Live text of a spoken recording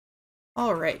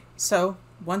All right, so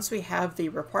once we have the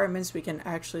requirements, we can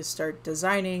actually start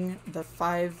designing the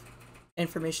 5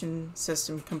 information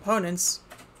system components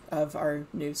of our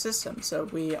new system. So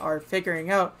we are figuring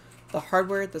out the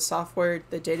hardware, the software,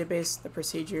 the database, the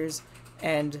procedures,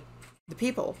 and the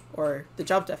people or the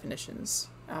job definitions.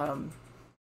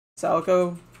 So I'll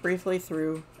go briefly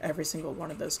through every single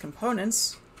one of those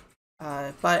components,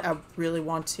 but I really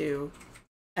want to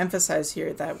emphasize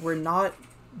here that we're not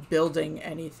building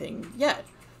anything yet.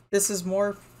 This is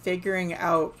more figuring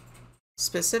out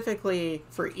specifically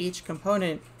for each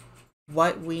component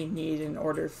what we need in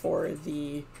order for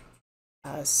the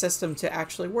system to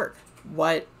actually work,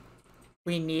 what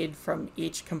we need from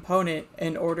each component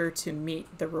in order to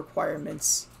meet the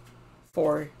requirements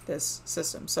for this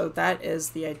system. So that is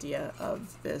the idea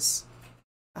of this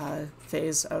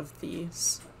phase of the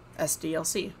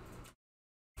SDLC.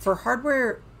 For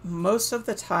hardware, most of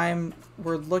the time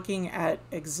we're looking at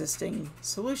existing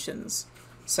solutions.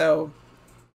 So,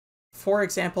 for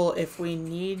example, if we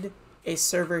need a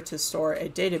server to store a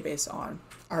database on,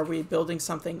 are we building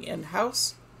something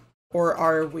in-house or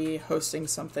are we hosting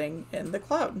something in the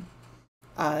cloud?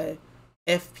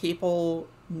 If people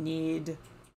need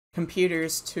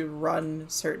computers to run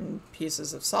certain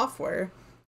pieces of software,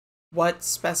 what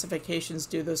specifications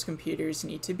do those computers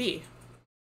need to be?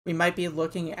 We might be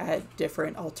looking at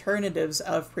different alternatives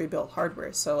of pre-built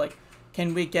hardware. So like,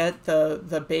 can we get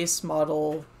the base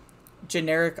model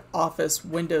generic office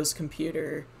Windows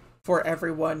computer for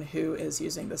everyone who is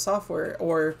using the software?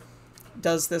 Or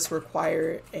does this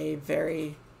require a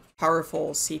very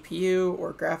powerful CPU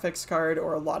or graphics card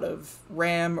or a lot of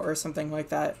RAM or something like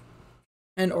that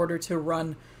in order to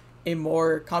run a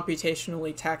more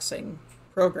computationally taxing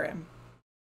program?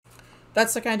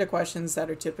 That's the kind of questions that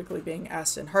are typically being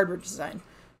asked in hardware design.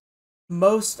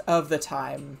 Most of the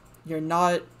time, you're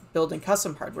not building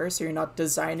custom hardware, so you're not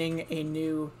designing a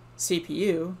new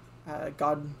CPU.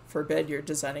 God forbid you're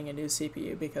designing a new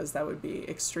CPU, because that would be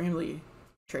extremely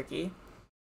tricky.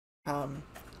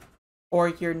 Or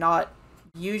you're not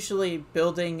usually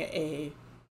building a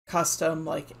custom,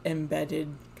 like, embedded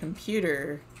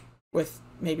computer with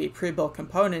maybe pre-built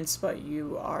components, but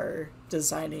you are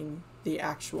designing the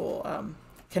actual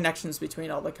connections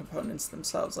between all the components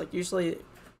themselves. Like, usually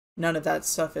none of that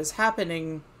stuff is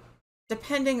happening,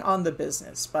 depending on the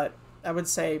business, but I would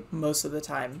say most of the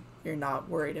time you're not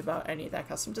worried about any of that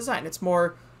custom design. It's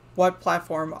more, what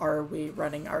platform are we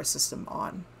running our system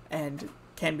on, and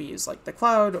can we use like the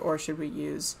cloud, or should we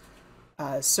use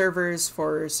servers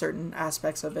for certain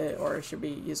aspects of it, or should we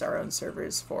use our own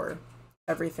servers for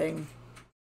everything,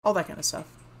 all that kind of stuff.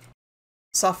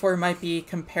 Software might be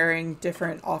comparing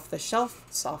different off-the-shelf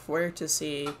software to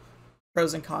see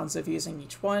pros and cons of using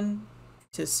each one,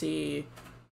 to see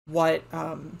what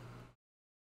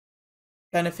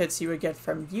benefits you would get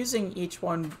from using each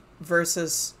one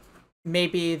versus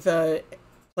maybe the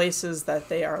places that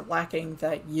they are lacking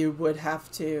that you would have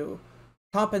to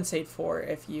compensate for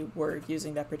if you were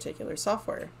using that particular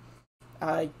software.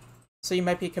 So you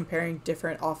might be comparing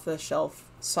different off-the-shelf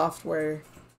software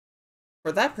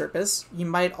for that purpose. You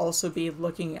might also be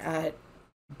looking at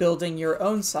building your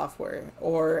own software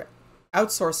or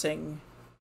outsourcing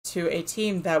to a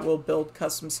team that will build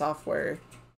custom software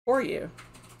for you.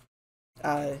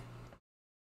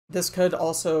 This could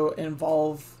also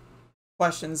involve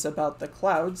questions about the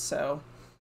cloud. So,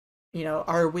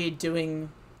 are we doing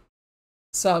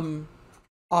some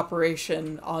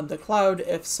operation on the cloud?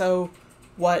 If so,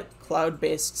 what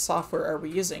cloud-based software are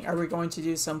we using? Are we going to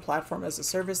do some platform as a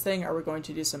service thing? Are we going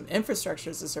to do some infrastructure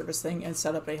as a service thing and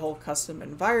set up a whole custom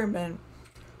environment?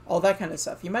 All that kind of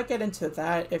stuff. You might get into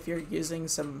that if you're using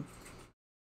some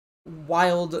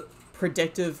wild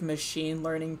predictive machine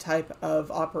learning type of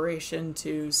operation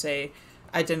to, say,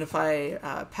 identify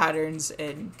patterns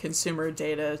in consumer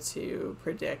data to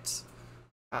predict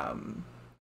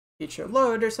future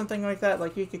load or something like that.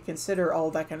 Like, you could consider all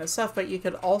that kind of stuff, but you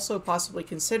could also possibly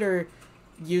consider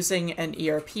using an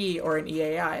ERP or an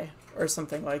EAI or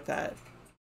something like that.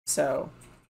 So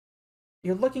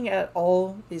you're looking at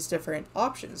all these different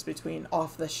options between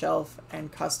off-the-shelf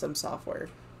and custom software,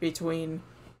 between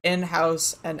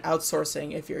in-house and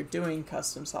outsourcing if you're doing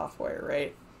custom software,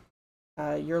 right?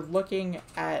 You're looking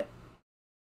at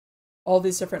all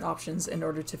these different options in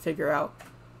order to figure out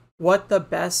what the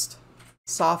best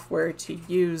software to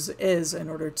use is in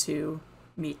order to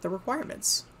meet the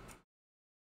requirements.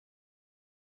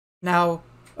 Now,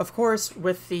 of course,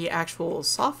 with the actual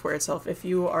software itself, if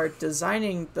you are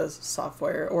designing the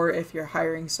software or if you're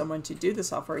hiring someone to do the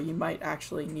software, you might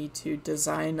actually need to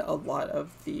design a lot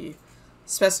of the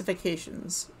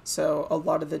specifications. So a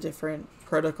lot of the different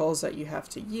protocols that you have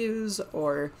to use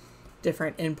or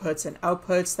different inputs and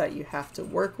outputs that you have to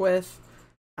work with.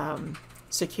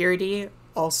 Security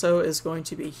also is going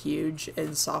to be huge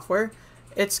in software.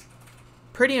 It's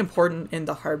pretty important in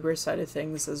the hardware side of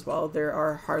things as well. There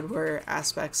are hardware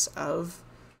aspects of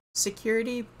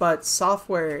security, but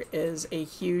software is a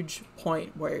huge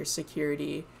point where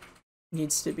security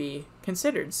needs to be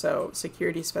considered. So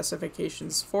security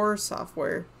specifications for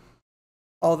software,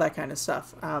 all that kind of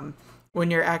stuff. When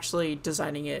you're actually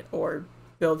designing it or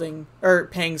building or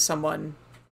paying someone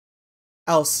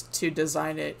else to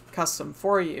design it custom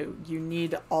for you, you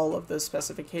need all of those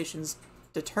specifications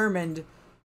determined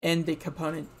in the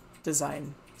component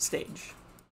design stage.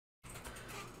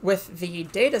 With the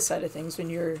data side of things, when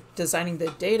you're designing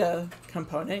the data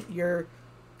component, you're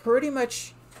pretty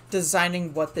much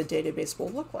designing what the database will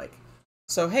look like.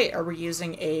 So, hey, are we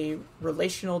using a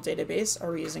relational database?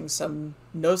 Are we using some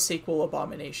NoSQL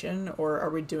abomination? Or are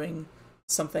we doing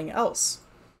something else?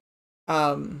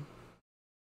 You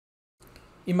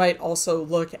might also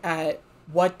look at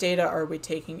what data are we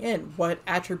taking in? What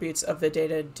attributes of the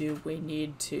data do we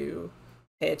need to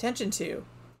pay attention to?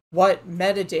 What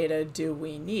metadata do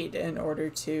we need in order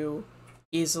to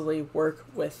easily work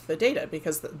with the data?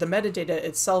 Because the metadata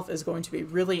itself is going to be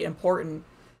really important,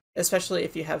 especially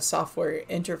if you have software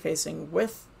interfacing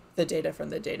with the data from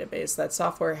the database. That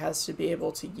software has to be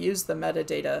able to use the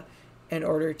metadata in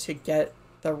order to get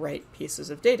the right pieces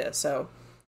of data. So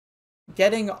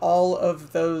getting all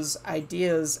of those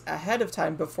ideas ahead of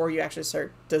time before you actually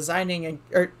start designing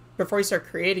or before you start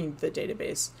creating the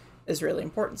database is really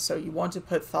important. So you want to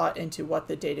put thought into what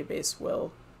the database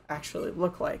will actually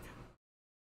look like.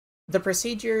 The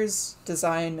procedures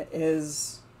design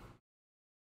is,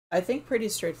 I think, pretty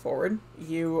straightforward.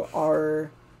 You are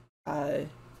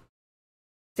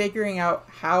figuring out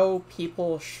how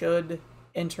people should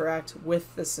interact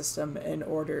with the system in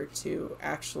order to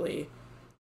actually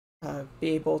be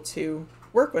able to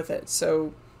work with it.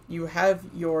 So you have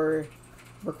your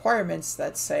requirements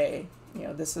that say,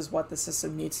 this is what the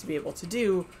system needs to be able to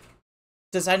do.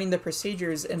 Designing the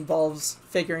procedures involves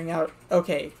figuring out,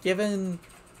 okay, given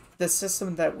the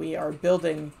system that we are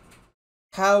building,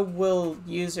 how will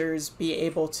users be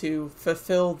able to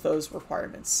fulfill those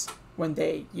requirements when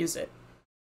they use it?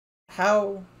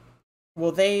 How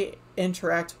will they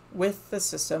interact with the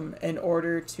system in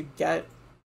order to get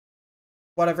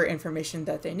whatever information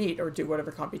that they need or do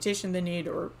whatever computation they need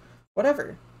or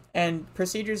whatever? And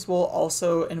procedures will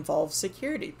also involve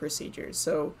security procedures.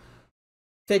 So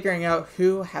figuring out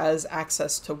who has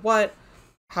access to what,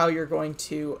 how you're going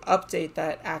to update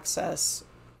that access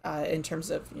in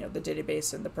terms of the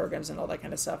database and the programs and all that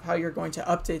kind of stuff, how you're going to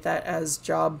update that as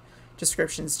job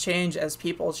descriptions change, as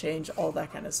people change, all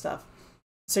that kind of stuff.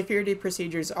 Security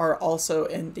procedures are also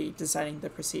in the designing the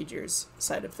procedures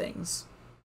side of things.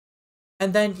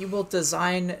 And then you will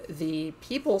design the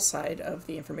people side of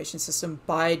the information system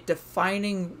by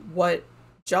defining what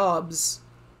jobs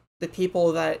the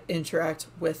people that interact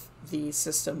with the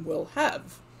system will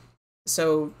have.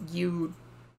 So you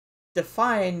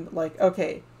define, like,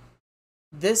 okay,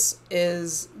 this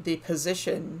is the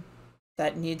position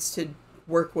that needs to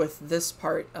work with this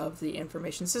part of the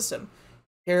information system.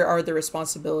 Here are the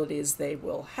responsibilities they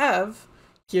will have.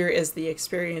 Here is the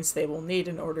experience they will need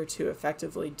in order to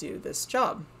effectively do this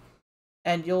job.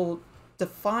 And you'll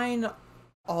define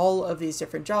all of these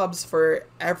different jobs for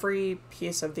every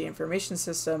piece of the information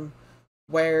system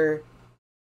where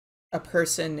a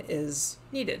person is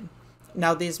needed.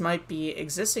 Now, these might be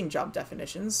existing job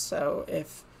definitions. So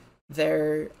if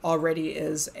there already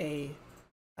is a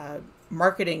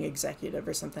marketing executive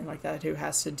or something like that who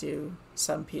has to do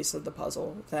some piece of the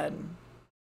puzzle, then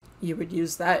you would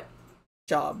use that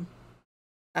job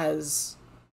as,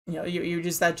 you would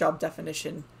use that job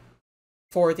definition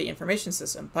for the information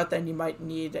system. But then you might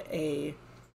need a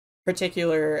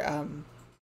particular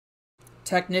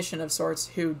technician of sorts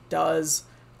who does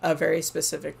a very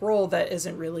specific role that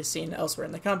isn't really seen elsewhere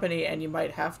in the company, and you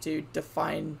might have to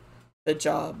define the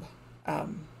job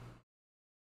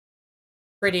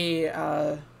pretty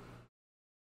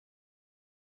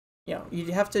you'd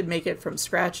have to make it from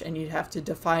scratch, and you'd have to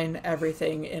define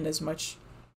everything in as much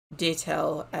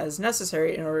detail as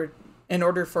necessary in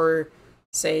order for,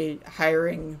 say,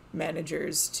 hiring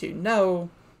managers to know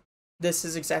this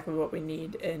is exactly what we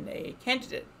need in a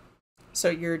candidate. So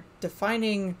you're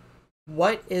defining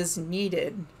what is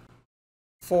needed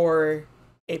for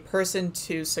a person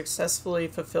to successfully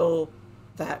fulfill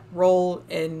that role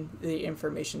in the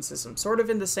information system, sort of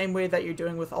in the same way that you're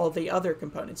doing with all the other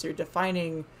components. You're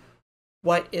defining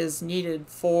what is needed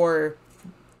for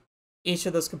each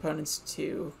of those components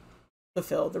to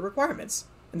fulfill the requirements.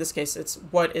 In this case, it's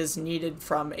what is needed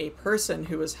from a person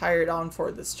who is hired on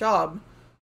for this job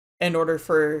in order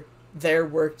for their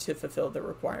work to fulfill the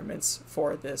requirements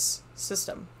for this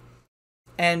system.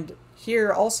 And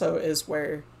here also is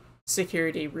where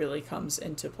security really comes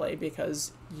into play,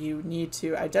 because you need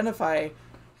to identify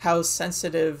how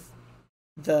sensitive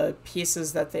the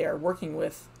pieces that they are working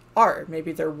with are.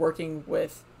 Maybe they're working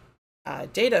with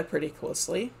data pretty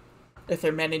closely, if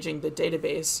they're managing the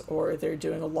database, or they're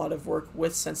doing a lot of work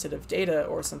with sensitive data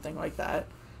or something like that.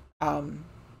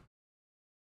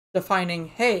 Defining,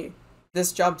 hey,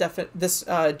 this job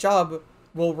job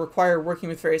will require working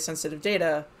with very sensitive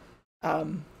data,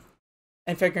 and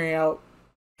figuring out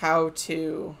how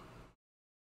to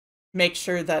make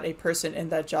sure that a person in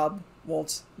that job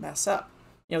won't mess up.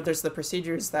 There's the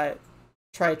procedures that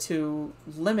try to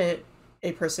limit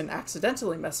a person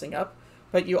accidentally messing up,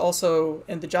 but you also,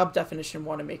 in the job definition,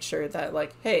 want to make sure that,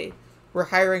 like, hey, we're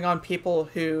hiring on people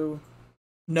who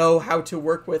know how to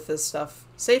work with this stuff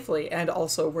safely, and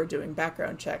also we're doing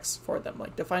background checks for them.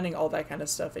 Like, defining all that kind of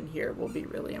stuff in here will be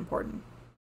really important.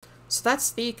 So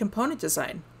that's the component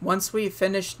design. Once we've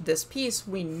finished this piece,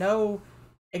 we know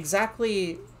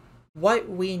exactly what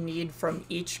we need from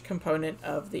each component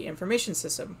of the information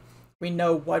system. We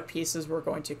know what pieces we're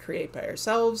going to create by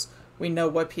ourselves. We know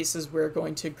what pieces we're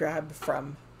going to grab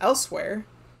from elsewhere,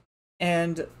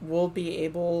 and we'll be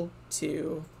able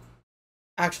to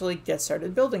actually get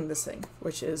started building this thing,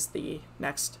 which is the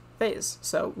next phase.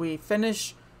 So we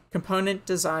finish component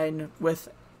design with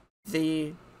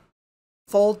the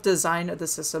full design of the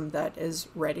system that is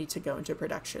ready to go into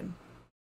production.